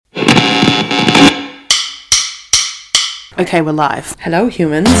Okay, we're live. Hello,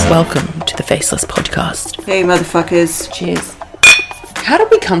 humans. Welcome to the Faceless podcast. Hey, motherfuckers. Cheers. How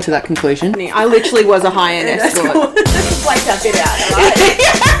did we come to that conclusion? I literally was a high-end escort. Like that bit out,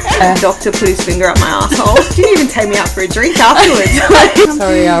 right? Doctor put his finger up my asshole. Didn't even take me out for a drink afterwards.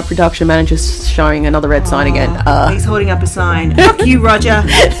 Sorry, our production manager's showing another red sign again. He's holding up a sign. Fuck you, Roger.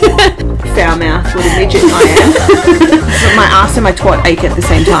 Foul mouth, little midget I am. My ass and my twat ache at the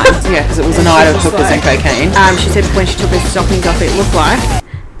same time. Yeah, because it was a night of hookers and cocaine. She said when she took her stockings off, it looked like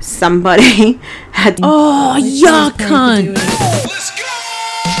somebody had... Oh, yuck, cunt.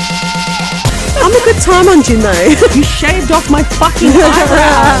 I'm a good time on gin though. You shaved off my fucking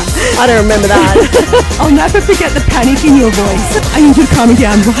eyebrows. I don't remember that. I'll never forget the panic in your voice. I need you to calm me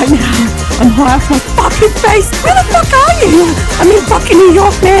down right now. I'm high off my fucking face. Where the fuck are you? I'm in fucking New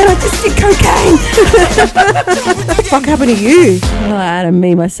York, man. I just did cocaine. What the fuck happened to you? Well, I had a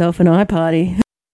me, myself and I party.